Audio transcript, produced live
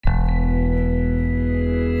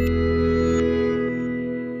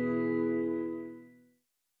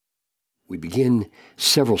begin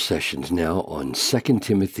several sessions now on 2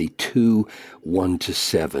 Timothy 2,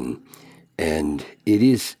 1-7. And it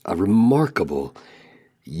is a remarkable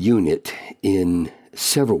unit in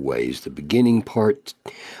several ways. The beginning part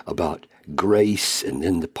about grace, and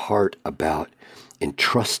then the part about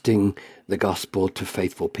entrusting the gospel to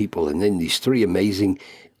faithful people, and then these three amazing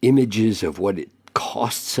images of what it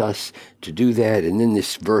costs us to do that, and then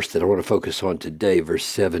this verse that I want to focus on today, verse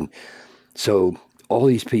 7. So all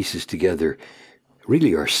these pieces together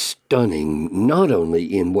really are stunning, not only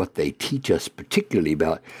in what they teach us, particularly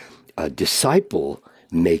about disciple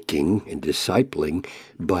making and discipling,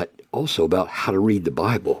 but also about how to read the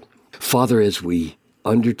Bible. Father, as we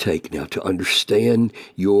undertake now to understand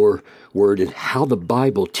your word and how the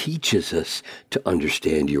Bible teaches us to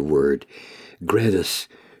understand your word, grant us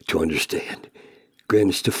to understand. Grant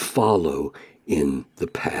us to follow in the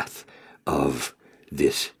path of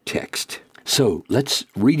this text. So let's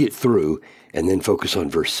read it through and then focus on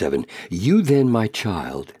verse 7. You then, my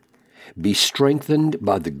child, be strengthened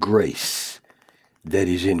by the grace that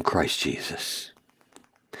is in Christ Jesus.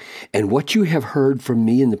 And what you have heard from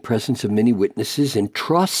me in the presence of many witnesses,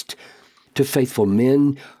 entrust to faithful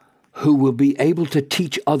men who will be able to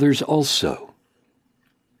teach others also.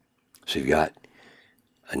 So you've got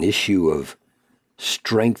an issue of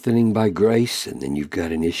strengthening by grace, and then you've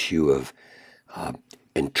got an issue of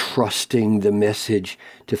entrusting the message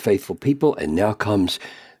to faithful people, and now comes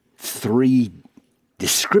three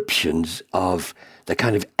descriptions of the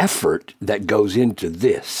kind of effort that goes into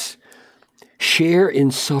this. Share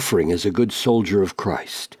in suffering as a good soldier of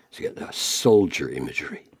Christ. So you got the soldier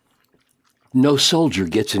imagery. No soldier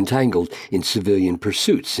gets entangled in civilian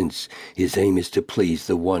pursuits, since his aim is to please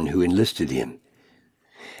the one who enlisted him.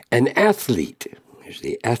 An athlete, here's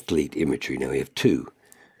the athlete imagery, now we have two,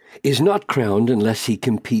 is not crowned unless he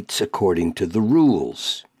competes according to the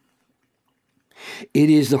rules.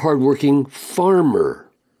 It is the hardworking farmer,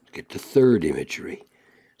 get the third imagery.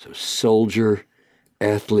 So soldier,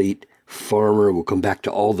 athlete, farmer, we'll come back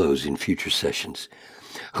to all those in future sessions,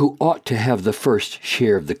 who ought to have the first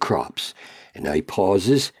share of the crops. And now he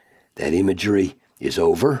pauses, that imagery is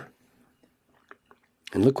over.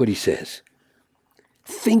 And look what he says.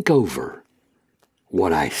 Think over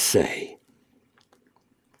what I say,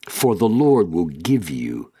 for the Lord will give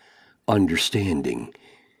you understanding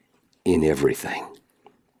in everything.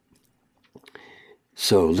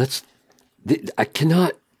 So I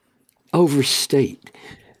cannot overstate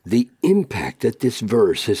the impact that this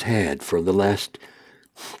verse has had for the last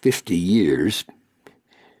 50 years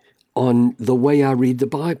on the way I read the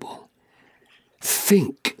Bible.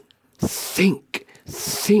 Think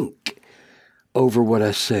over what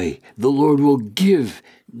I say. The Lord will give.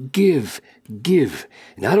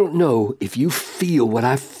 And I don't know if you feel what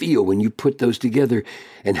I feel when you put those together,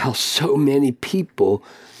 and how so many people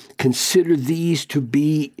consider these to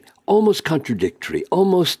be almost contradictory,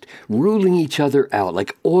 almost ruling each other out,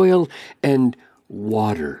 like oil and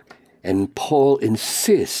water. And Paul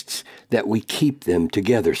insists that we keep them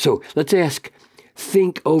together. So let's ask,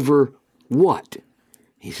 think over what?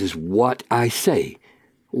 He says, what I say.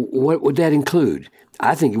 What would that include?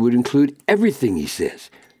 I think it would include everything he says,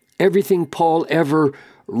 everything Paul ever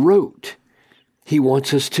wrote. He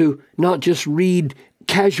wants us to not just read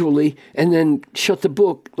casually and then shut the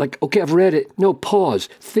book like, okay, I've read it. No, pause,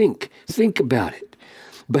 think about it.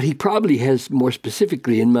 But he probably has more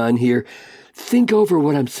specifically in mind here, think over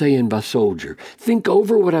what I'm saying by soldier. Think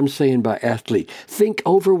over what I'm saying by athlete. Think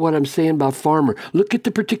over what I'm saying by farmer. Look at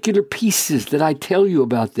the particular pieces that I tell you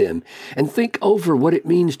about them, and think over what it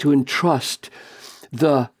means to entrust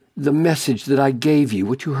the message that I gave you,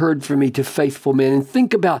 what you heard from me, to faithful men. And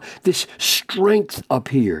think about this strength up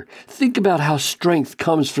here. Think about how strength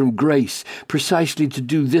comes from grace, precisely to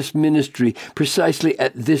do this ministry, precisely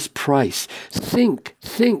at this price. Think.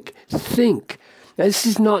 Now, this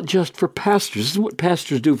is not just for pastors. This is what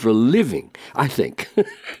pastors do for a living, I think.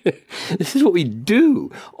 This is what we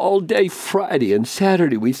do all day Friday and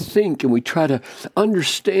Saturday. We think and we try to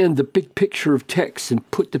understand the big picture of text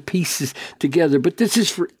and put the pieces together. But this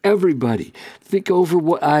is for everybody. Think over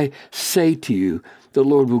what I say to you, the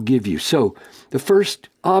Lord will give you. So the first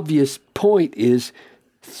obvious point is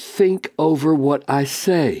think over what I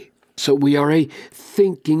say. So we are a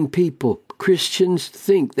thinking people. Christians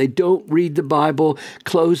think. They don't read the Bible,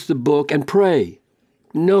 close the book, and pray.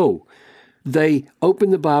 No. They open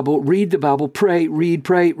the Bible, read the Bible, pray, read,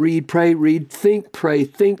 think, pray,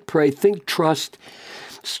 think, trust,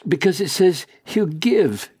 because it says He'll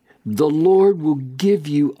give. The Lord will give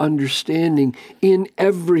you understanding in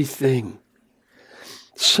everything.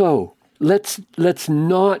 So let's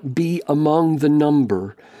not be among the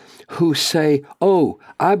number who say, oh,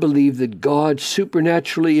 I believe that God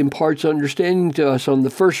supernaturally imparts understanding to us on the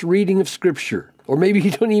first reading of Scripture. Or maybe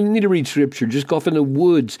you don't even need to read Scripture. Just go off in the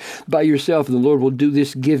woods by yourself and the Lord will do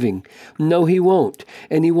this giving. No, He won't.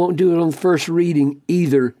 And He won't do it on the first reading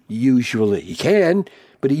either, usually. He can,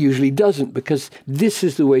 but He usually doesn't, because this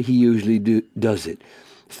is the way He usually does it.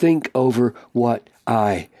 Think over what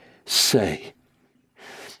I say.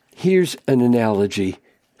 Here's an analogy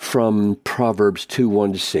from Proverbs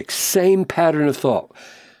 2:1-6. Same pattern of thought.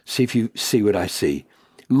 See if you see what I see.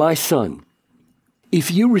 My son, if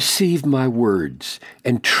you receive my words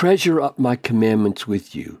and treasure up my commandments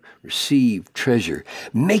with you, receive, treasure,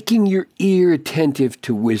 making your ear attentive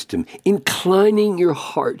to wisdom, inclining your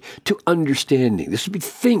heart to understanding. This would be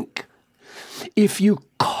think. If you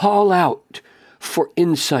call out for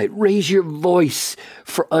insight, raise your voice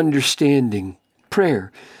for understanding,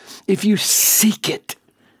 prayer. If you seek it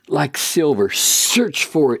like silver, search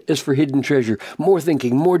for it as for hidden treasure, more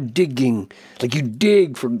thinking, more digging, like you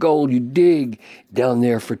dig for gold, you dig down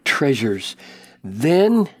there for treasures,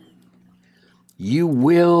 then you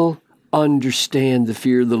will understand the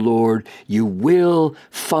fear of the Lord. You will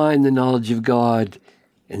find the knowledge of God.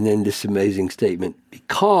 And then this amazing statement,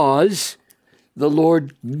 because the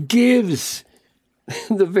Lord gives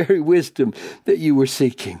the very wisdom that you were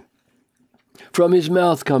seeking. From His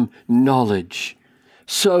mouth come knowledge.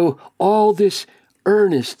 So all this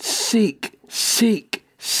earnest seek,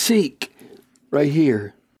 right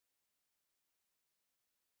here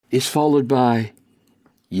is followed by,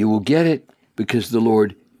 you will get it because the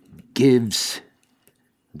Lord gives.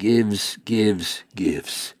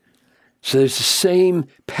 So there's the same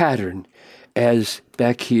pattern as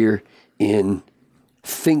back here in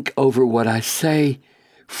think over what I say,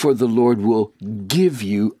 for the Lord will give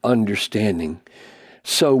you understanding.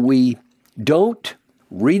 So we don't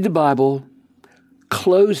read the Bible,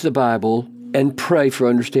 close the Bible, and pray for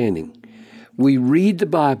understanding. We read the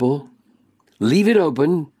Bible, leave it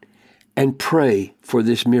open, and pray for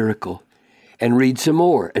this miracle. And read some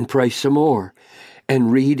more, and pray some more.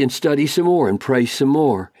 And read and study some more, and pray some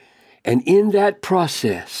more. And in that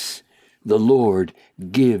process, the Lord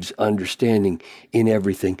gives understanding in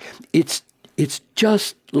everything. It's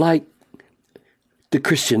just like the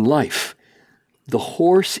Christian life. The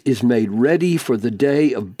horse is made ready for the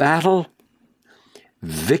day of battle.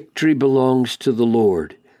 Victory belongs to the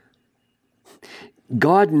Lord.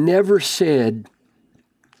 God never said,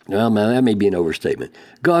 well, that may be an overstatement.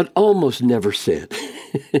 God almost never said.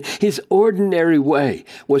 His ordinary way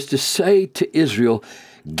was to say to Israel,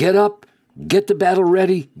 get up, get the battle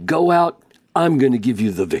ready, go out, I'm going to give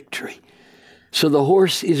you the victory. So the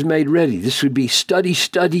horse is made ready. This would be study.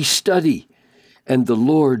 And the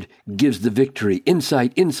Lord gives the victory,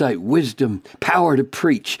 insight, wisdom, power to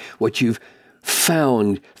preach what you've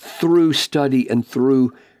found through study and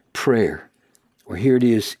through prayer. Or here it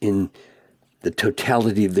is in the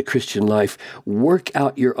totality of the Christian life. Work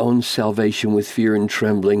out your own salvation with fear and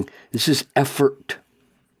trembling. This is effort.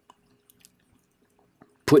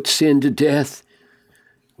 Put sin to death.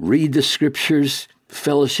 Read the Scriptures.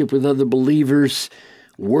 Fellowship with other believers.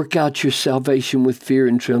 Work out your salvation with fear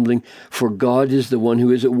and trembling, for God is the one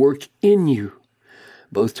who is at work in you,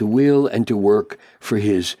 both to will and to work for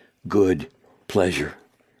His good pleasure.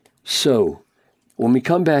 So, when we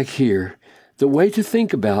come back here, the way to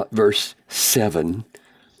think about verse 7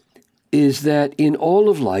 is that in all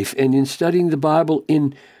of life, and in studying the Bible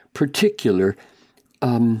in particular,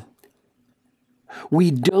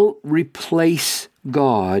 we don't replace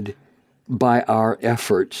God by our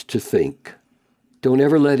efforts to think. Don't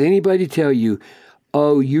ever let anybody tell you,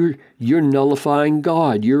 oh, you're nullifying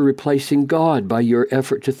God. You're replacing God by your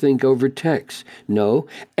effort to think over text. No,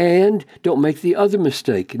 and don't make the other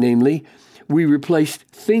mistake, namely, we replaced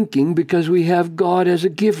thinking because we have God as a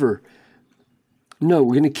giver. No,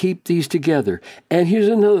 we're going to keep these together. And here's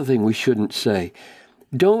another thing we shouldn't say.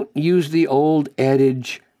 Don't use the old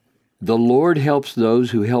adage, the Lord helps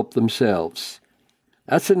those who help themselves.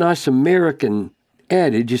 That's a nice American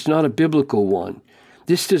adage. It's not a biblical one.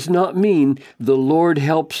 This does not mean the Lord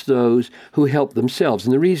helps those who help themselves.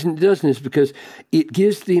 And the reason it doesn't is because it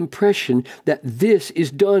gives the impression that this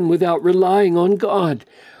is done without relying on God.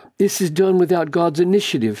 This is done without God's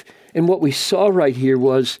initiative. And what we saw right here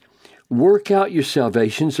was work out your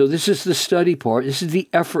salvation. So this is the study part. This is the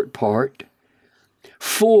effort part.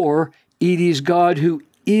 For it is God who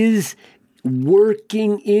is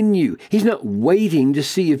working in you. He's not waiting to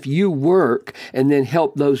see if you work and then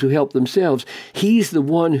help those who help themselves. He's the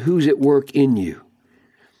one who's at work in you.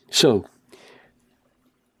 So,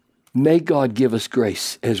 may God give us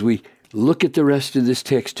grace as we look at the rest of this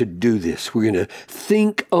text to do this. We're going to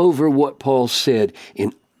think over what Paul said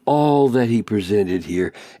in all that he presented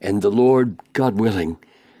here. And the Lord, God willing,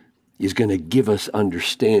 is going to give us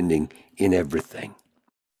understanding in everything.